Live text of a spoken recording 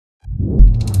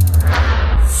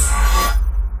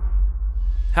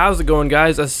How's it going,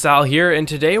 guys? Sal here, and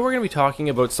today we're going to be talking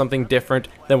about something different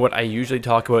than what I usually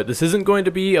talk about. This isn't going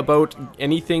to be about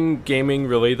anything gaming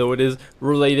really, though it is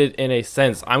related in a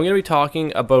sense. I'm going to be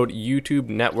talking about YouTube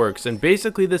networks, and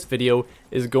basically this video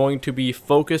is going to be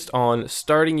focused on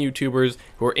starting YouTubers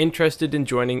who are interested in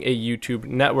joining a YouTube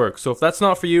network. So if that's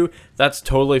not for you, that's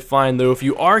totally fine, though. If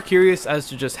you are curious as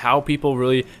to just how people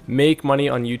really make money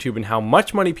on YouTube and how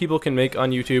much money people can make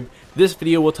on YouTube, this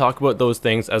video will talk about those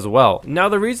things as well. Now,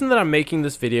 the reason that I'm making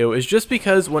this video is just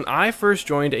because when I first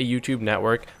joined a YouTube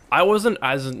network, I wasn't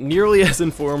as nearly as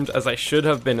informed as I should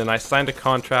have been, and I signed a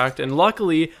contract, and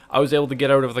luckily I was able to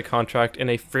get out of the contract in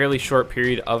a fairly short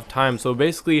period of time. So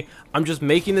basically, I'm just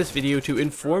making this video to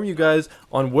inform you guys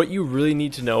on what you really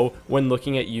need to know when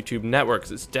looking at YouTube networks.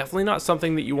 It's definitely not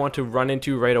something that you want to run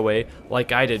into right away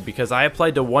like I did, because I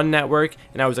applied to one network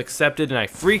and I was accepted and I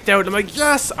freaked out. I'm like,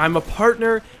 yes, I'm a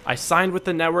partner. I signed with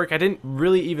the network. I didn't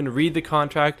really even read the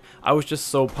contract. I was just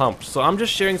so pumped. So I'm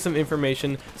just sharing some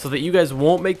information so that you guys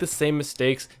won't make the same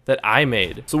mistakes that I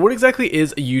made. So what exactly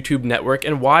is a YouTube network,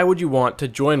 and why would you want to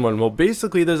join one? Well,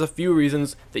 basically there's a few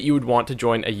reasons that you would want to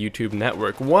join a YouTube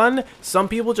network. One, some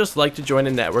people just like to join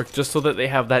a network just so that they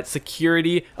have that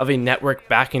security of a network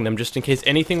backing them, just in case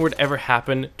anything would ever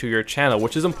happen to your channel,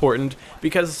 which is important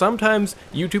because sometimes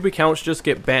YouTube accounts just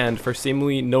get banned for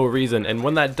seemingly no reason, and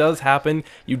when that does happen,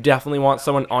 you definitely want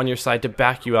someone on your side to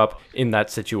back you up in that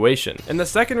situation. And the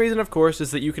second reason, of course, is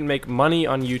that you can make money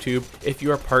on YouTube if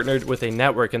you are partnered with a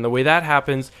network, and the way that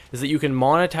happens is that you can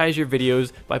monetize your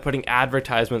videos by putting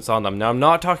advertisements on them. Now, I'm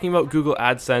not talking about Google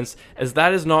AdSense, as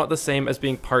that is not the same as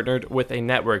being partnered with a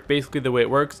network. Basically, the way it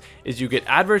works is you get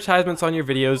advertisements on your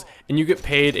videos and you get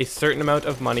paid a certain amount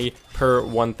of money per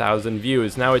 1,000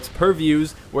 views. Now, it's per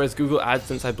views, whereas Google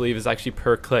AdSense, I believe, is actually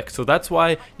per click. So that's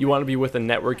why you want to be with a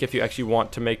network if you actually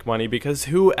want to make money, because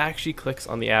who actually clicks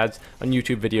on the ads on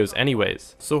YouTube videos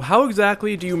anyways? So how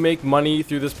exactly do you make money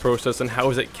through this process, and how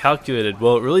is it calculated?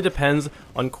 Well, it really depends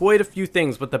on quite a few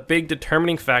things, but the big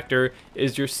determining factor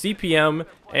is your CPM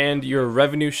and your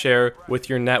revenue share with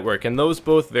your network, and those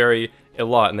both vary a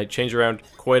lot and they change around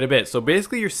quite a bit. So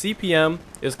basically your CPM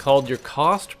is called your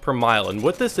cost per mile, and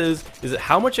what this is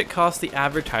how much it costs the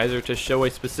advertiser to show a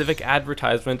specific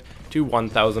advertisement to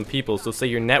 1,000 people. So say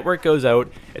your network goes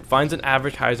out, it finds an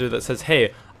advertiser that says,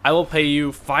 hey, I will pay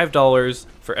you $5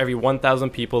 for every 1,000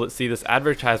 people that see this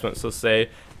advertisement. So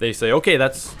they say, okay,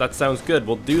 that sounds good,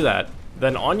 we'll do that.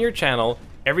 Then on your channel,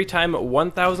 every time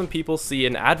 1,000 people see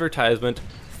an advertisement,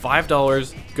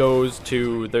 $5 goes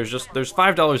to, there's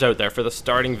 $5 out there for the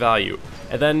starting value.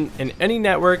 And then in any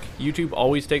network, YouTube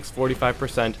always takes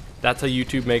 45%. That's how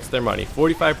YouTube makes their money.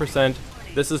 45%,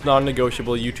 this is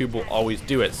non-negotiable, YouTube will always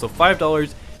do it. So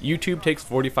 $5, YouTube takes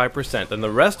 45%, and the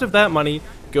rest of that money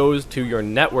goes to your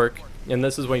network, and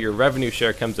this is when your revenue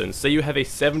share comes in. Say you have a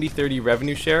 70-30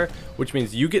 revenue share, which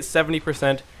means you get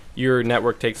 70%, your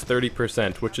network takes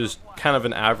 30%, which is kind of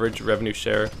an average revenue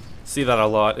share. See that a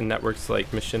lot in networks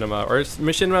like Machinima, or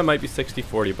Machinima might be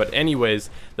 60-40, but anyways,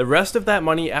 the rest of that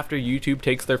money after YouTube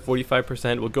takes their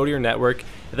 45% will go to your network,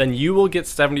 and then you will get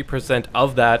 70%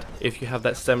 of that if you have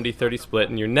that 70-30 split,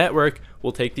 and your network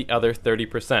will take the other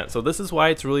 30%. So this is why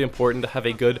it's really important to have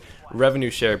a good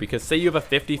revenue share, because say you have a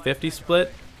 50-50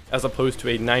 split as opposed to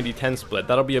a 90-10 split.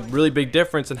 That'll be a really big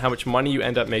difference in how much money you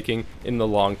end up making in the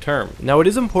long term. Now, it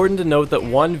is important to note that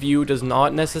one view does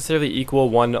not necessarily equal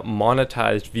one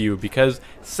monetized view, because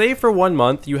say for 1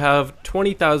 month you have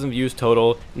 20,000 views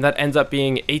total, and that ends up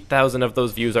being 8,000 of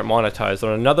those views are monetized.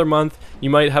 On another month, you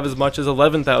might have as much as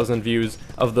 11,000 views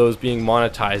of those being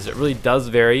monetized. It really does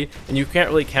vary, and you can't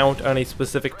really count on a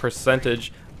specific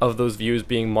percentage of those views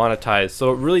being monetized.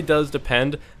 So it really does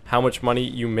depend how much money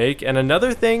you make. And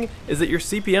another thing is that your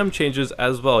CPM changes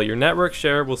as well. Your network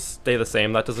share will stay the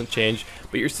same, that doesn't change,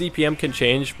 but your CPM can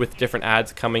change with different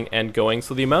ads coming and going.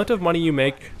 So the amount of money you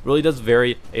make really does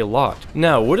vary a lot.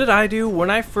 Now, what did I do when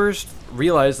I first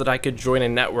realized that I could join a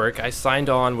network? I signed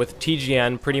on with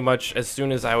TGN pretty much as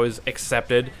soon as I was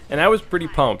accepted, and I was pretty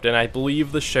pumped, and I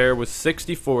believe the share was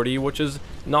 60-40, which is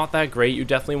not that great. You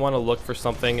definitely want to look for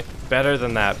something better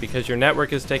than that, because your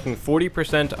network is taking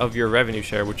 40% of your revenue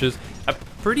share, which is a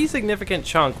pretty significant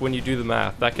chunk when you do the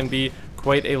math. That can be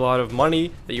quite a lot of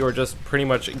money that you are just pretty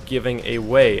much giving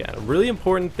away. And a really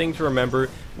important thing to remember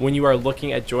when you are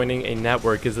looking at joining a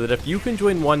network is that if you can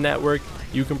join one network,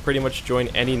 you can pretty much join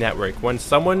any network. When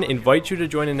someone invites you to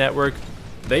join a network,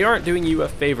 they aren't doing you a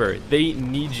favor. They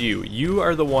need you. You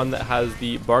are the one that has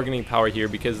the bargaining power here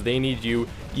because they need you.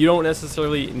 You don't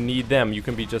necessarily need them. You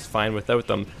can be just fine without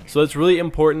them. So it's really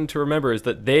important to remember is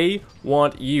that they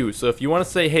want you. So if you want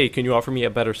to say, hey, can you offer me a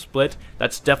better split?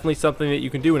 That's definitely something that you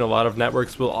can do, and a lot of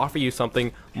networks will offer you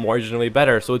something marginally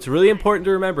better. So it's really important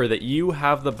to remember that you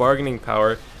have the bargaining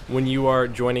power when you are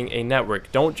joining a network.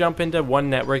 Don't jump into one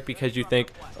network because you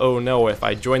think, oh no, if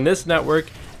I join this network,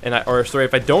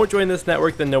 if I don't join this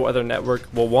network, then no other network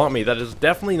will want me. That is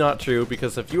definitely not true,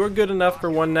 because if you are good enough for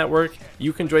one network,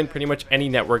 you can join pretty much any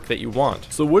network that you want.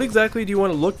 So what exactly do you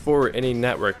want to look for in a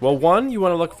network? Well, one, you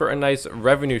want to look for a nice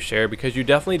revenue share, because you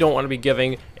definitely don't want to be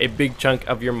giving a big chunk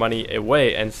of your money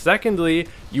away. And secondly,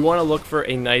 you want to look for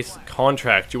a nice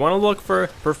contract. You want to look for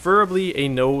preferably a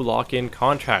no lock-in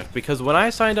contract, because when I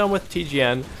signed on with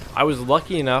TGN, I was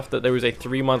lucky enough that there was a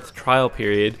 3-month trial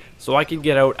period, so I could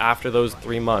get out after those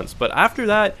 3 months. But after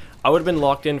that, I would have been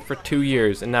locked in for 2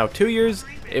 years. And now 2 years,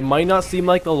 it might not seem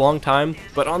like a long time,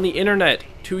 but on the internet,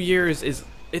 2 years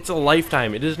it's a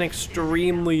lifetime. It is an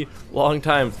extremely long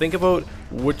time. Think about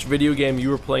which video game you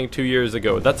were playing 2 years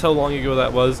ago. That's how long ago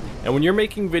that was. And when you're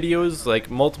making videos like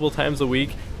multiple times a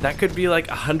week, that could be like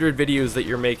 100 videos that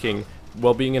you're making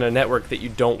while being in a network that you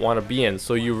don't want to be in.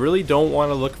 So you really don't want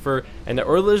to look for,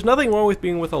 or there's nothing wrong with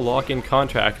being with a lock-in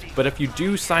contract, but if you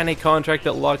do sign a contract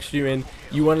that locks you in,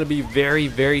 you want to be very,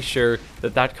 very sure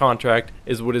that that contract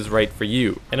is what is right for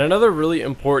you. And another really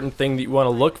important thing that you want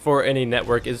to look for in a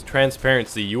network is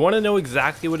transparency. You want to know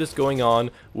exactly what is going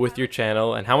on with your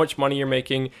channel and how much money you're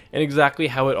making and exactly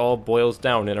how it all boils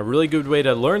down. And a really good way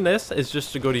to learn this is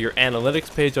just to go to your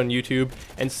analytics page on YouTube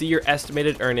and see your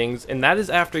estimated earnings, and that is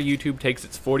after YouTube takes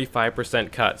its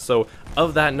 45% cut. So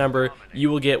of that number, you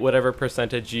will get whatever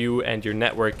percentage you and your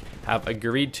network have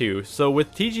agreed to. So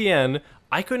with TGN,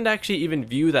 I couldn't actually even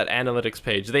view that analytics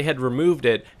page. They had removed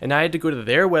it, and I had to go to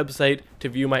their website to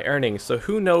view my earnings. So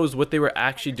who knows what they were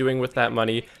actually doing with that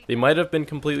money. They might have been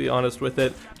completely honest with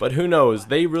it, but who knows?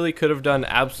 They really could have done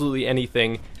absolutely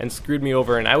anything and screwed me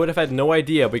over, and I would have had no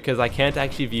idea because I can't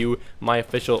actually view my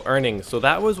official earnings. So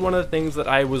that was one of the things that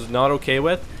I was not okay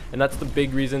with, and that's the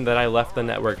big reason that I left the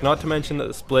network. Not to mention that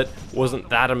the split wasn't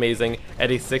that amazing at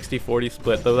a 60-40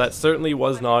 split, though that certainly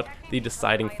was not the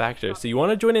deciding factor. So you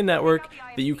want to join a network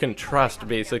that you can trust,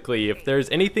 basically. If there's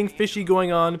anything fishy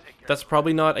going on, that's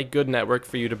probably not a good network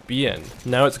for you to be in.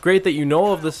 Now, it's great that you know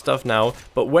all of this stuff now,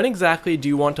 but when exactly do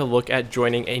you want to look at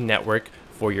joining a network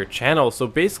for your channel? So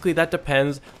basically that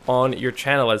depends on your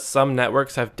channel, as some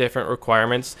networks have different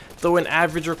requirements, though an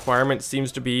average requirement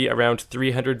seems to be around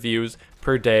 300 views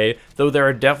per day, though there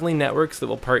are definitely networks that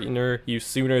will partner you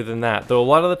sooner than that. Though a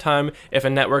lot of the time, if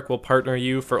a network will partner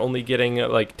you for only getting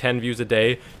like 10 views a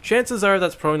day, chances are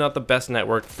that's probably not the best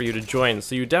network for you to join.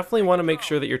 So you definitely want to make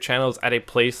sure that your channel is at a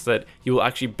place that you will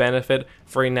actually benefit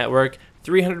for a network.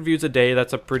 300 views a day,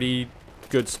 that's a pretty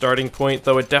good starting point,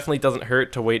 though it definitely doesn't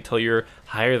hurt to wait till you're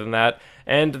higher than that.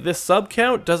 And this sub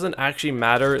count doesn't actually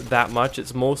matter that much.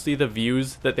 It's mostly the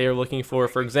views that they are looking for.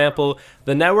 For example,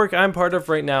 the network I'm part of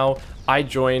right now, I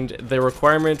joined, the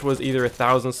requirement was either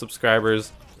 1,000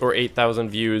 subscribers or 8,000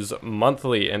 views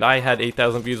monthly, and I had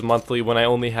 8,000 views monthly when I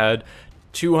only had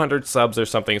 200 subs or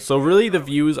something. So really the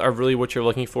views are really what you're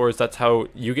looking for, is that's how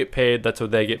you get paid, that's how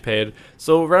they get paid.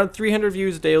 So around 300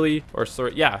 views daily, or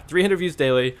sorry, yeah, 300 views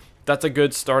daily, that's a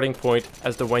good starting point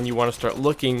as to when you want to start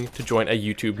looking to join a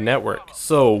YouTube network.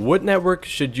 So what network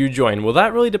should you join? Well,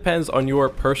 that really depends on your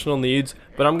personal needs,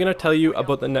 but I'm going to tell you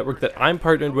about the network that I'm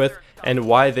partnered with and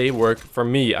why they work for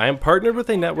me. I am partnered with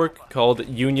a network called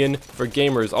Union for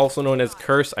Gamers, also known as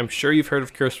Curse. I'm sure you've heard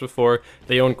of Curse before.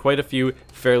 They own quite a few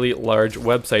fairly large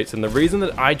websites, and the reason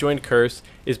that I joined Curse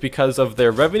is because of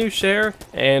their revenue share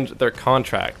and their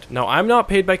contract. Now, I'm not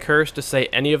paid by Curse to say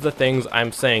any of the things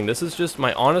I'm saying. This is just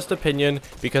my honest opinion,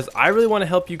 because I really want to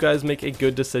help you guys make a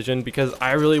good decision, because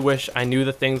I really wish I knew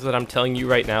the things that I'm telling you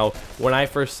right now when I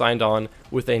first signed on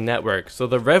with a network. So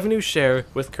the revenue share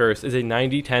with Curse is a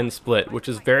 90-10 split, which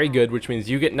is very good, which means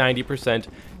you get 90%,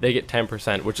 they get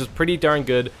 10%, which is pretty darn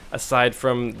good, aside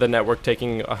from the network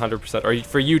taking 100%, or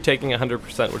for you taking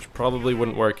 100%, which probably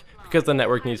wouldn't work because the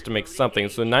network needs to make something.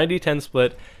 So 90-10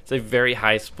 split is a very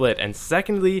high split. And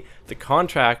secondly, the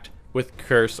contract with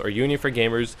Curse, or Union for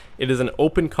Gamers, it is an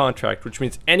open contract, which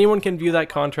means anyone can view that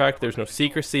contract. There's no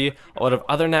secrecy. A lot of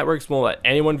other networks won't let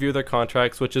anyone view their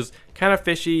contracts, which is kind of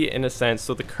fishy in a sense.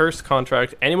 So the Curse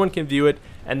contract, anyone can view it,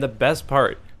 and the best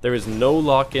part, there is no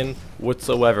lock-in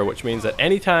whatsoever, which means that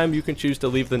anytime you can choose to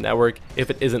leave the network if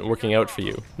it isn't working out for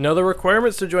you. Now, the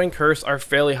requirements to join Curse are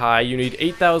fairly high. You need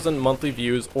 8,000 monthly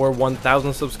views or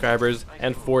 1,000 subscribers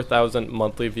and 4,000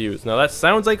 monthly views. Now, that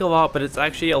sounds like a lot, but it's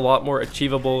actually a lot more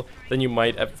achievable than you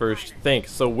might at first think.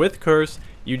 So with Curse,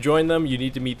 you join them, you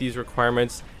need to meet these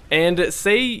requirements. And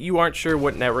say you aren't sure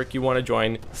what network you want to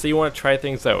join, say you want to try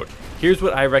things out. Here's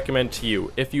what I recommend to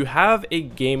you. If you have a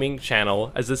gaming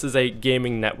channel, as this is a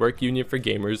gaming network, Union for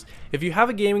Gamers, if you have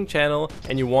a gaming channel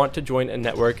and you want to join a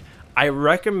network, I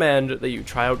recommend that you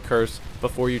try out Curse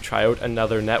before you try out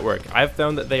another network. I've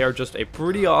found that they are just a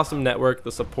pretty awesome network,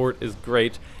 the support is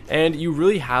great, and you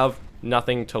really have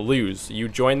nothing to lose. You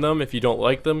join them, if you don't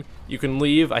like them, you can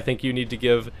leave. I think you need to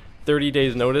give 30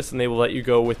 days notice and they will let you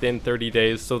go within 30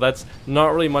 days, so that's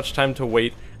not really much time to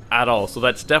wait at all. So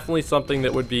that's definitely something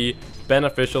that would be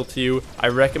beneficial to you. I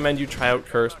recommend you try out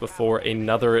Curse before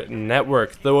another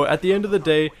network, though at the end of the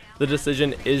day the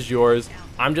decision is yours.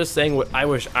 I'm just saying what I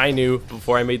wish I knew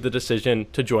before I made the decision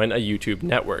to join a YouTube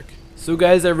network. So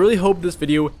guys, I really hope this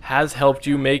video has helped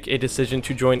you make a decision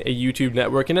to join a YouTube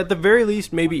network, and at the very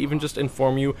least maybe even just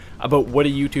inform you about what a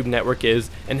YouTube network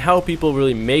is and how people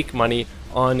really make money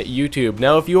on YouTube.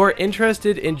 Now, if you are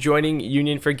interested in joining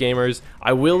Union for Gamers,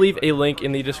 I will leave a link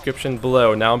in the description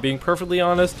below. Now, I'm being perfectly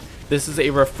honest, this is a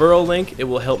referral link. It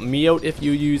will help me out if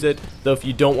you use it, though if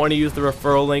you don't want to use the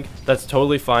referral link, that's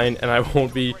totally fine, and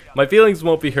my feelings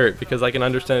won't be hurt because I can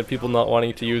understand people not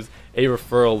wanting to use a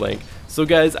referral link. So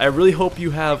guys, I really hope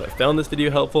you have found this video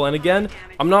helpful, and again,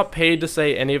 I'm not paid to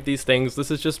say any of these things.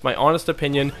 This is just my honest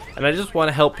opinion, and I just want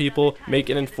to help people make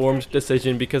an informed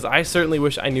decision because I certainly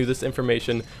wish I knew this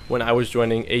information when I was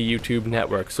joining a YouTube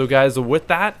network. So guys, with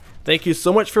that, thank you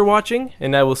so much for watching,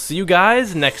 and I will see you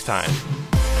guys next time.